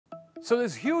So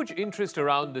there's huge interest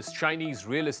around this Chinese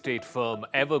real estate firm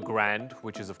Evergrande,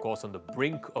 which is of course on the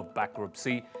brink of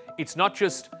bankruptcy. It's not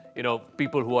just,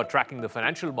 people who are tracking the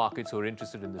financial markets who are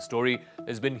interested in the story.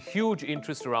 There's been huge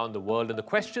interest around the world, and the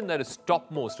question that is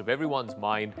topmost of everyone's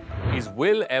mind is,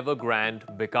 will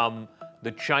Evergrande become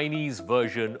the Chinese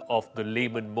version of the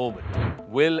Lehman moment?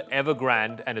 Will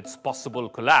Evergrande and its possible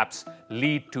collapse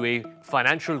lead to a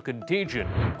financial contagion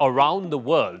around the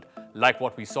world, like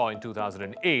what we saw in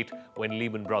 2008 when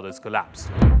Lehman Brothers collapsed?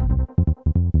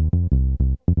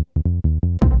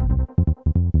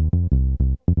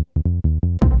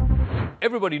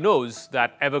 Everybody knows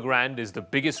that Evergrande is the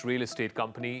biggest real estate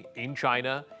company in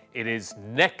China. It is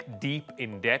neck deep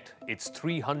in debt. It's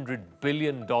 $300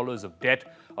 billion of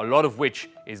debt, a lot of which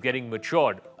is getting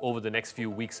matured over the next few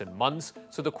weeks and months.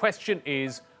 So the question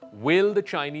is, will the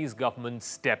Chinese government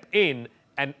step in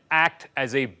and act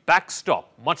as a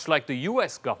backstop, much like the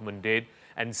US government did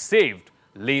and saved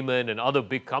Lehman and other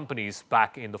big companies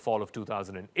back in the fall of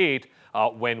 2008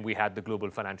 when we had the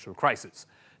global financial crisis?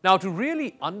 Now, to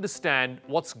really understand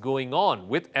what's going on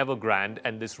with Evergrande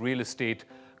and this real estate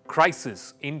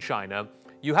crisis in China,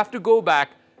 you have to go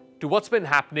back to what's been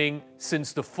happening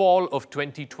since the fall of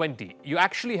 2020. You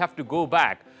actually have to go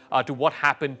back to what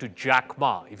happened to Jack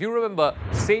Ma. If you remember,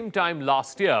 same time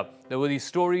last year, there were these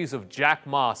stories of Jack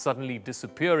Ma suddenly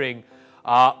disappearing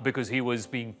because he was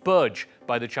being purged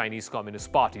by the Chinese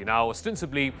Communist Party. Now,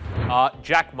 ostensibly,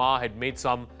 Jack Ma had made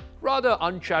some rather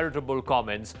uncharitable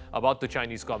comments about the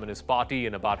Chinese Communist Party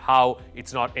and about how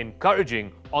it's not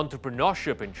encouraging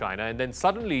entrepreneurship in China. And then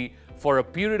suddenly, for a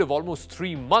period of almost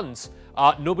 3 months,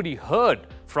 nobody heard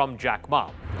from Jack Ma.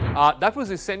 That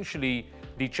was essentially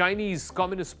the Chinese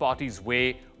Communist Party's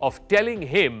way of telling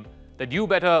him that you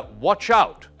better watch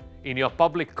out in your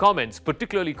public comments,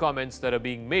 particularly comments that are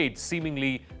being made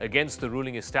seemingly against the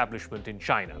ruling establishment in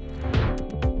China.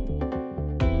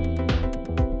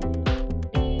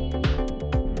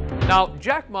 Now,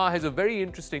 Jack Ma has a very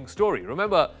interesting story.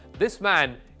 Remember, this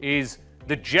man is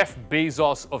the Jeff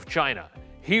Bezos of China.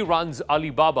 He runs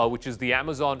Alibaba, which is the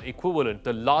Amazon equivalent,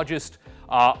 the largest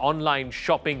online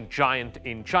shopping giant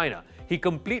in China. He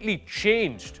completely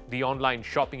changed the online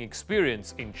shopping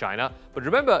experience in China. But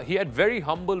remember, he had very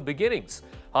humble beginnings.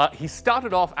 He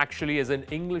started off actually as an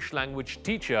English language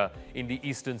teacher in the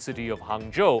eastern city of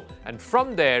Hangzhou. And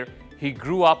from there, he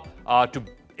grew up to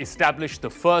establish the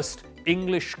first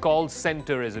English call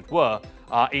center, as it were,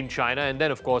 in China, and then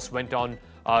of course went on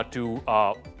to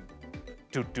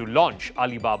launch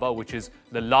Alibaba, which is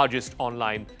the largest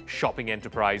online shopping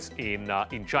enterprise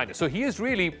in China. So he is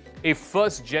really a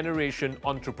first-generation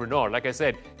entrepreneur. Like I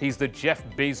said, he's the Jeff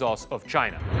Bezos of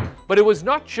China. But it was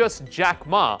not just Jack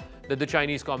Ma that the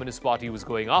Chinese Communist Party was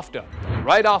going after.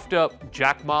 Right after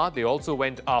Jack Ma, they also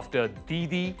went after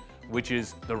Didi, which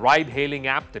is the ride-hailing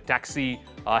app, the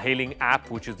taxi-hailing app,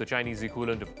 which is the Chinese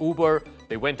equivalent of Uber.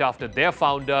 They went after their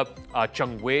founder,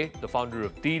 Cheng Wei, the founder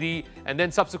of Didi, and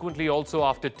then subsequently also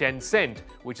after Tencent,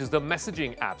 which is the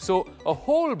messaging app. So a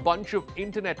whole bunch of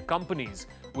internet companies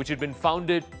which had been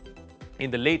founded in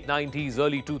the late 90s,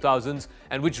 early 2000s,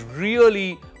 and which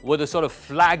really were the sort of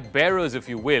flag bearers, if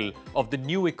you will, of the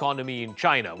new economy in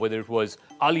China, whether it was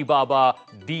Alibaba,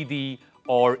 Didi,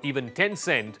 or even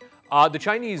Tencent. The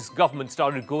Chinese government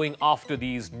started going after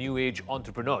these new age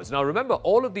entrepreneurs. Now remember,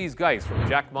 all of these guys, from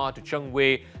Jack Ma to Cheng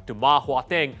Wei to Ma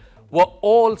Huateng, were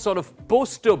all sort of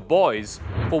poster boys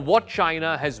for what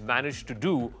China has managed to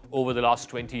do over the last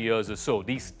 20 years or so.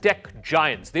 These tech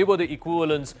giants, they were the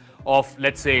equivalents of,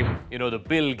 let's say, the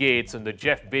Bill Gates and the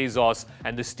Jeff Bezos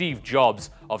and the Steve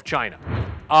Jobs of China.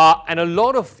 And a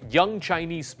lot of young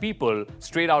Chinese people,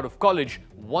 straight out of college,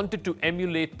 wanted to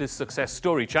emulate this success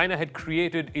story. China had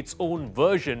created its own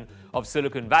version of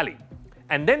Silicon Valley.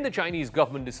 And then the Chinese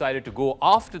government decided to go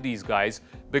after these guys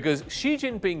because Xi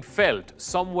Jinping felt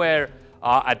somewhere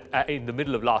in the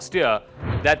middle of last year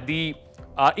that the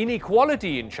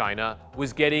inequality in China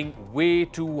was getting way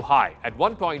too high. At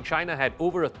one point, China had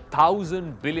over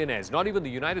 1,000 billionaires. Not even the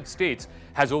United States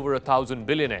has over 1,000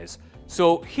 billionaires.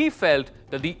 So he felt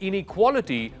that the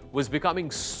inequality was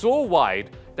becoming so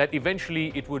wide that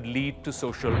eventually it would lead to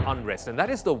social unrest. And that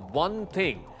is the one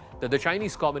thing that the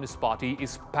Chinese Communist Party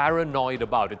is paranoid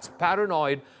about. It's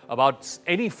paranoid about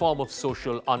any form of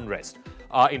social unrest.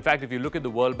 In fact, if you look at the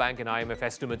World Bank and IMF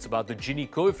estimates about the Gini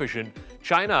coefficient,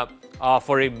 China,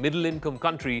 for a middle-income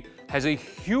country, has a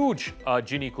huge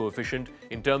Gini coefficient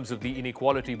in terms of the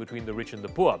inequality between the rich and the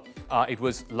poor. It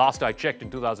was, last I checked, in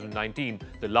 2019,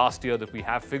 the last year that we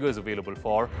have figures available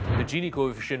for, the Gini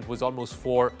coefficient was almost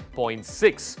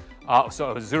 4.6,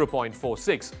 so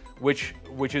 0.46,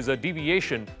 which is a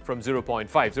deviation from 0.5.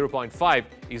 0.5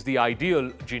 is the ideal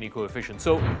Gini coefficient.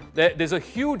 So there's a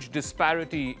huge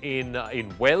disparity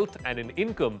in wealth and in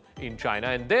income in China,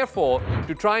 and therefore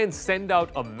to try and send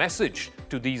out a message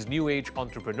to these new age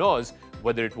entrepreneurs,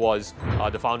 whether it was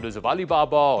the founders of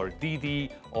Alibaba or Didi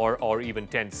or even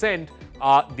Tencent,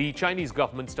 the Chinese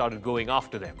government started going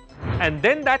after them. And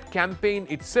then that campaign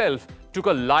itself took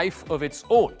a life of its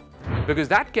own, because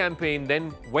that campaign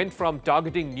then went from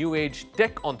targeting new age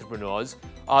tech entrepreneurs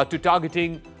to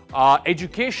targeting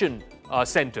education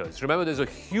centers. Remember, there's a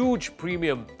huge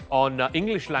premium on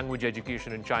English language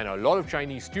education in China. A lot of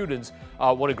Chinese students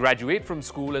want to graduate from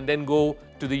school and then go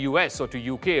to the US or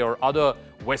to UK or other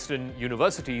Western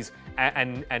universities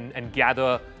and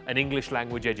gather an English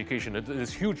language education.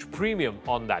 There's huge premium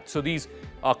on that. So these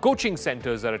coaching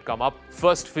centers that had come up,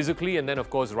 first physically and then of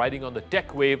course riding on the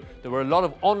tech wave, there were a lot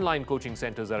of online coaching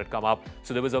centers that had come up.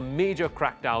 So there was a major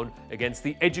crackdown against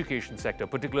the education sector,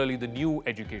 particularly the new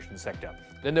education sector.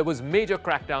 Then there was major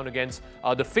crackdown against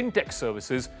the fintech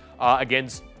services,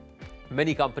 against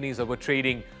many companies that were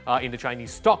trading in the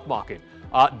Chinese stock market.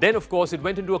 Then, of course, it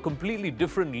went into a completely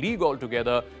different league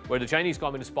altogether, where the Chinese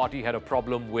Communist Party had a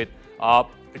problem with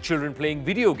children playing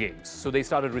video games. So they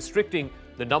started restricting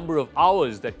the number of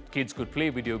hours that kids could play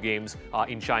video games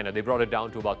in China. They brought it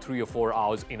down to about 3 or 4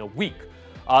 hours in a week.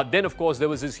 Then, of course, there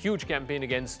was this huge campaign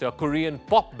against Korean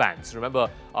pop bands. Remember,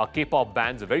 K-pop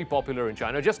bands are very popular in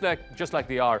China, just like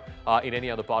they are in any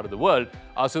other part of the world.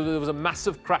 So there was a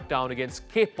massive crackdown against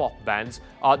K-pop bands.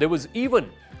 There was even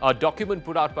a document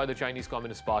put out by the Chinese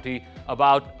Communist Party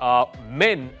about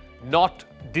men not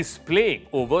displaying,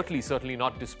 overtly certainly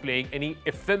not displaying, any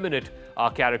effeminate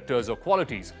characters or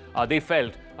qualities. They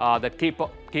felt that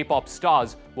K-pop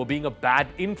stars were being a bad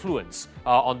influence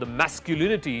on the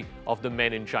masculinity of the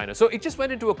men in China. So it just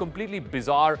went into a completely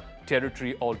bizarre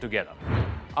territory altogether.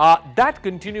 That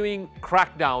continuing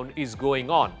crackdown is going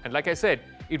on. And like I said,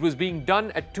 it was being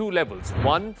done at two levels.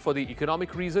 One, for the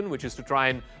economic reason, which is to try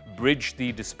and bridge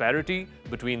the disparity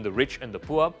between the rich and the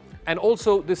poor, and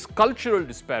also this cultural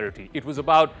disparity. It was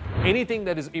about anything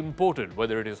that is imported,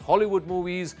 whether it is Hollywood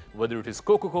movies, whether it is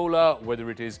Coca-Cola, whether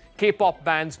it is K-pop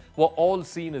bands, were all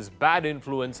seen as bad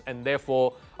influence, and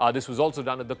therefore this was also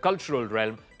done at the cultural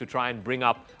realm to try and bring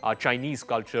up Chinese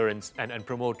culture and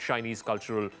promote Chinese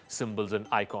cultural symbols and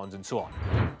icons and so on.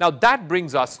 Now that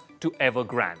brings us to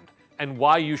Evergrande, and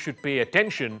why you should pay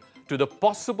attention to the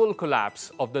possible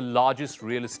collapse of the largest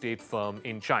real estate firm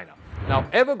in China. Now,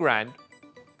 Evergrande,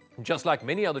 just like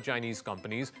many other Chinese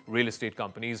companies, real estate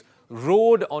companies,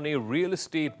 rode on a real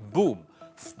estate boom.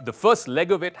 The first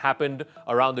leg of it happened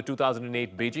around the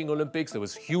 2008 Beijing Olympics. There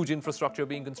was huge infrastructure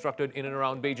being constructed in and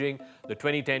around Beijing. The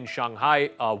 2010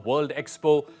 Shanghai World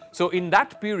Expo. So in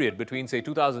that period between, say,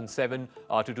 2007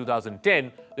 to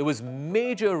 2010, there was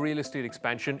major real estate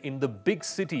expansion in the big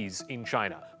cities in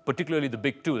China, particularly the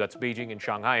big two, that's Beijing and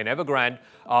Shanghai. And Evergrande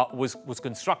was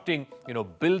constructing,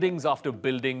 buildings after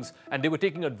buildings, and they were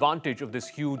taking advantage of this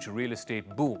huge real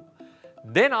estate boom.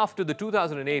 Then after the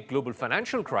 2008 global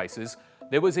financial crisis,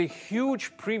 there was a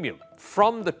huge premium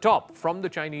from the top, from the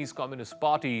Chinese Communist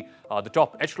Party, the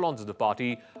top echelons of the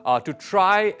party, to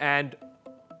try and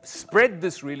spread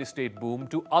this real estate boom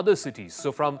to other cities.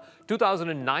 So from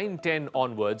 2009-10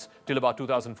 onwards till about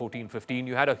 2014-15,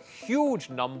 you had a huge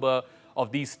number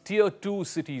of these tier 2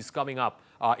 cities coming up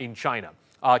in China.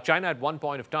 China at one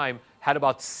point of time had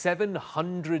about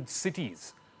 700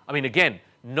 cities. I mean, again,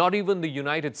 not even the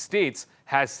United States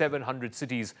has 700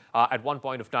 cities at one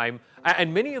point of time.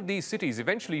 And many of these cities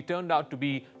eventually turned out to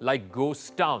be like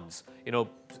ghost towns.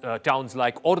 Towns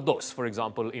like Ordos, for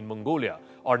example, in Mongolia,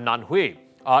 or Nanhui.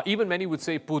 Even many would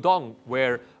say Pudong,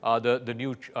 where the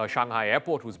new Shanghai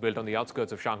airport was built on the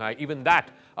outskirts of Shanghai. Even that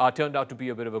turned out to be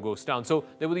a bit of a ghost town. So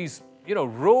there were these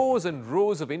rows and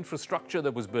rows of infrastructure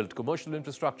that was built, commercial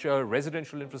infrastructure,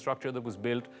 residential infrastructure that was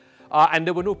built, and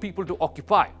there were no people to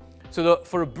occupy. So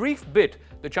for a brief bit,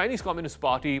 the Chinese Communist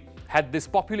Party had this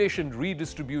population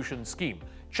redistribution scheme.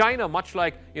 China, much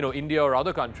like India or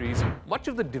other countries, much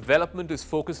of the development is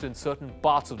focused in certain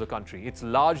parts of the country. It's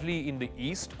largely in the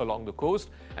east along the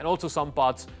coast, and also some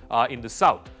parts in the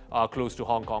south, close to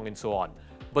Hong Kong and so on.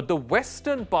 But the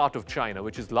western part of China,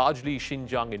 which is largely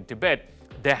Xinjiang and Tibet,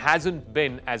 there hasn't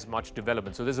been as much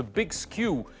development. So there's a big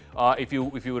skew if you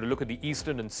were to look at the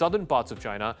eastern and southern parts of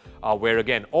China, where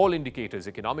again, all indicators,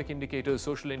 economic indicators,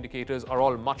 social indicators, are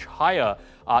all much higher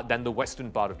than the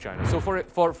western part of China. So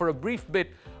for a brief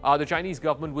bit, the Chinese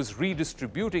government was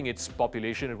redistributing its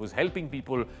population. It was helping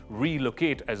people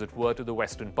relocate, as it were, to the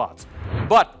western parts.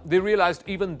 But they realized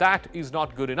even that is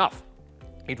not good enough.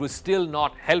 It was still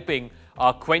not helping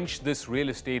quench this real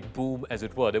estate boom, as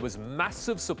it were. There was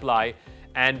massive supply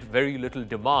and very little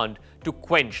demand to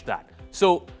quench that.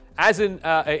 So as in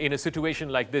a situation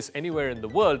like this anywhere in the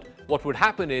world, what would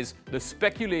happen is the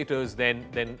speculators then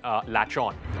latch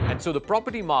on. And so the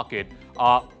property market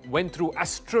went through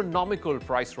astronomical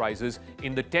price rises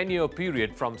in the 10-year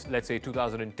period from, let's say,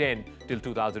 2010 till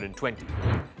 2020.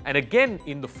 And again,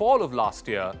 in the fall of last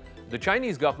year, the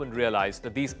Chinese government realized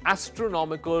that these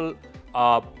astronomical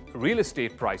real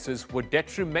estate prices were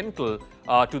detrimental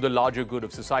to the larger good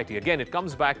of society. Again, it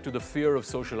comes back to the fear of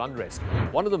social unrest.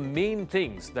 One of the main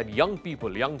things that young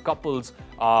people, young couples,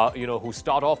 who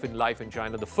start off in life in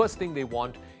China, the first thing they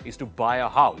want is to buy a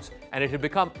house. And it had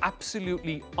become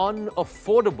absolutely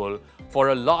unaffordable for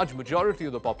a large majority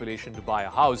of the population to buy a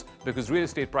house because real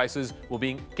estate prices were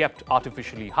being kept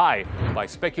artificially high by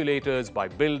speculators, by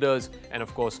builders, and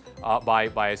of course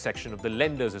by a section of the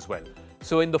lenders as well.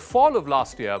 So in the fall of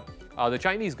last year, the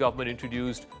Chinese government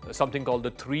introduced something called the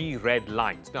 3 red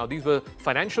lines. Now, these were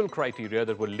financial criteria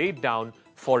that were laid down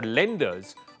for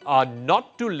lenders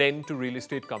not to lend to real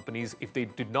estate companies if they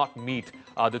did not meet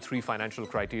the 3 financial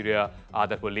criteria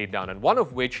that were laid down, and one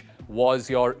of which was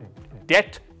your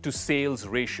debt to sales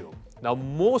ratio. Now,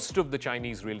 most of the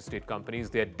Chinese real estate companies,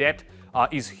 their debt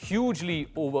is hugely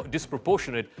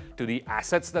disproportionate to the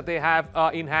assets that they have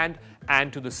in hand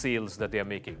and to the sales that they are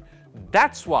making.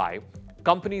 That's why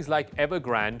companies like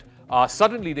Evergrande,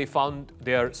 suddenly they found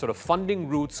their sort of funding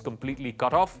routes completely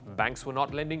cut off. Banks were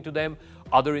not lending to them.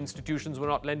 Other institutions were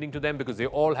not lending to them because they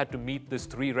all had to meet this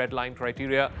 3 red line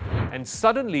criteria. And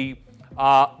suddenly,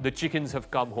 the chickens have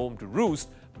come home to roost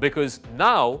because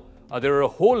now there are a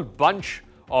whole bunch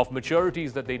of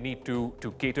maturities that they need to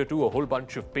cater to, a whole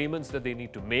bunch of payments that they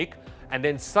need to make. And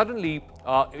then suddenly,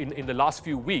 in the last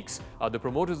few weeks, the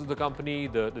promoters of the company,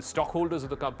 the stockholders of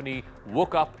the company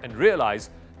woke up and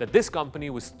realized that this company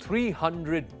was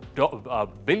 $300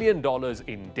 billion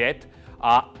in debt,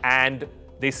 and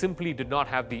they simply did not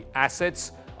have the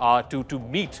assets to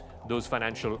meet those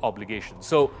financial obligations.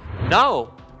 So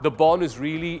now the ball is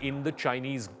really in the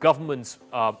Chinese government's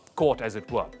court, as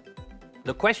it were.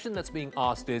 The question that's being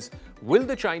asked is, will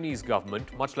the Chinese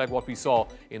government, much like what we saw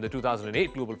in the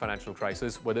 2008 global financial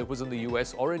crisis, whether it was in the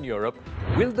US or in Europe,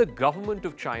 will the government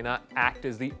of China act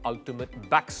as the ultimate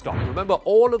backstop? Remember,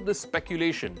 all of the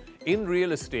speculation in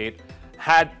real estate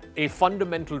had a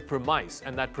fundamental premise,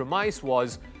 and that premise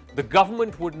was the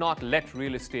government would not let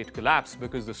real estate collapse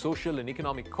because the social and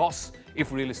economic costs,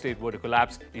 if real estate were to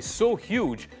collapse, is so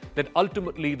huge that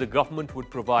ultimately the government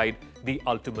would provide the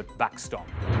ultimate backstop.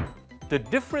 The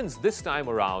difference this time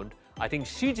around, I think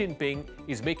Xi Jinping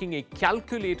is making a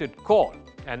calculated call,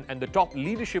 and the top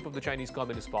leadership of the Chinese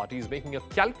Communist Party is making a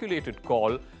calculated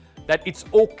call that it's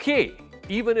okay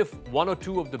even if 1 or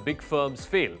 2 of the big firms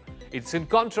fail. It's in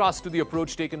contrast to the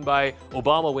approach taken by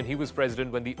Obama when he was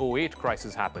president when the 2008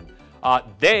 crisis happened.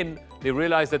 Then they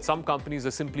realized that some companies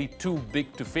are simply too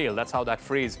big to fail. That's how that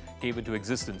phrase came into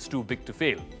existence, too big to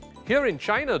fail. Here in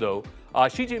China, though,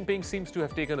 Xi Jinping seems to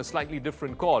have taken a slightly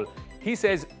different call. He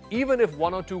says even if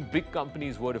 1 or 2 big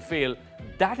companies were to fail,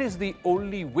 that is the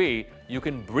only way you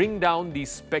can bring down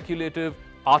these speculative,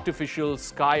 artificial,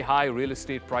 sky-high real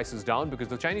estate prices down, because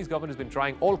the Chinese government has been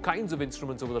trying all kinds of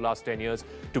instruments over the last 10 years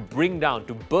to bring down,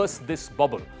 to burst this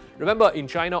bubble. Remember, in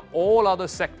China, all other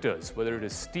sectors, whether it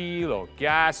is steel or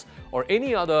gas or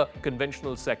any other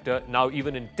conventional sector, now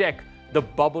even in tech, the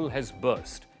bubble has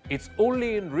burst. It's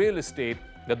only in real estate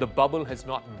that the bubble has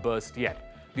not burst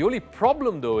yet. The only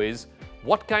problem, though, is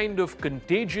what kind of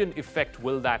contagion effect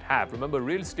will that have? Remember,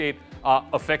 real estate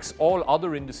affects all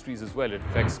other industries as well. It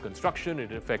affects construction,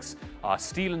 it affects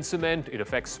steel and cement, it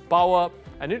affects power.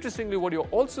 And interestingly, what you're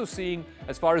also seeing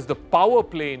as far as the power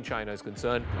play in China is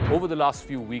concerned, over the last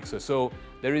few weeks or so,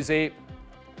 there is a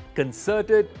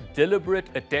concerted, deliberate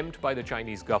attempt by the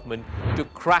Chinese government to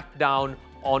crack down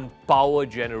on power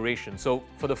generation. So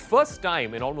for the first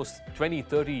time in almost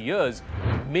 20-30 years,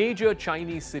 major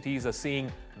Chinese cities are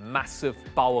seeing massive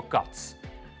power cuts.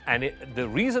 And the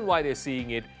reason why they're seeing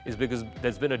it is because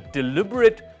there's been a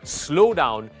deliberate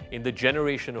slowdown in the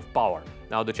generation of power.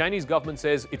 Now, the Chinese government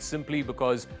says it's simply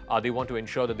because they want to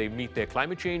ensure that they meet their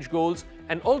climate change goals.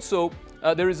 And also,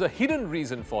 there is a hidden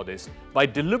reason for this. By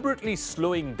deliberately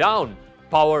slowing down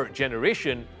power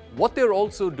generation, what they're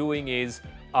also doing is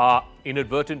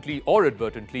inadvertently or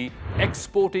advertently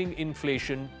exporting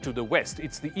inflation to the West.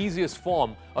 It's the easiest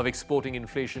form of exporting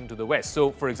inflation to the West.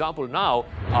 So, for example, now,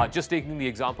 just taking the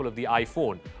example of the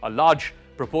iPhone, a large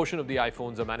proportion of the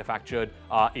iPhones are manufactured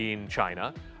in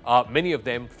China. many of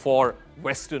them for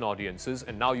Western audiences.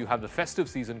 And now you have the festive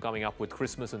season coming up with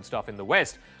Christmas and stuff in the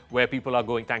West, where people are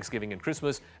going Thanksgiving and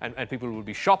Christmas, and people will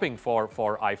be shopping for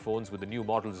iPhones with the new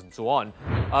models and so on.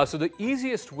 So the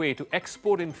easiest way to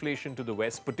export inflation to the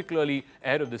West, particularly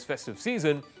ahead of this festive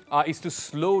season, is to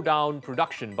slow down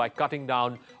production by cutting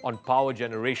down on power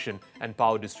generation and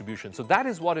power distribution. So that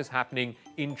is what is happening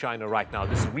in China right now.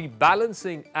 This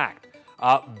rebalancing act,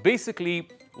 basically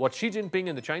what Xi Jinping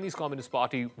and the Chinese Communist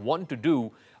Party want to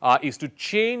do is to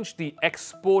change the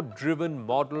export-driven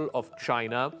model of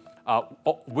China,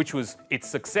 which was its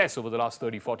success over the last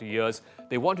 30, 40 years.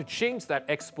 They want to change that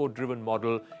export-driven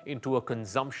model into a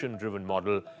consumption-driven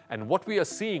model. And what we are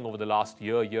seeing over the last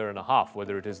year, year and a half,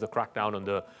 whether it is the crackdown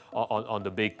on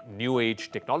the big new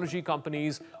age technology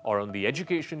companies, or on the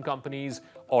education companies,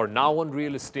 or now on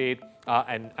real estate,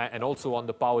 and also on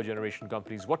the power generation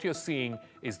companies, what you're seeing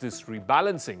is this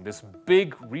rebalancing, this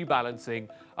big rebalancing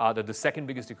that the second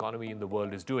biggest economy in the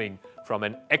world is doing from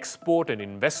an export and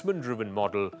investment-driven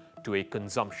model to a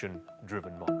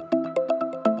consumption-driven model.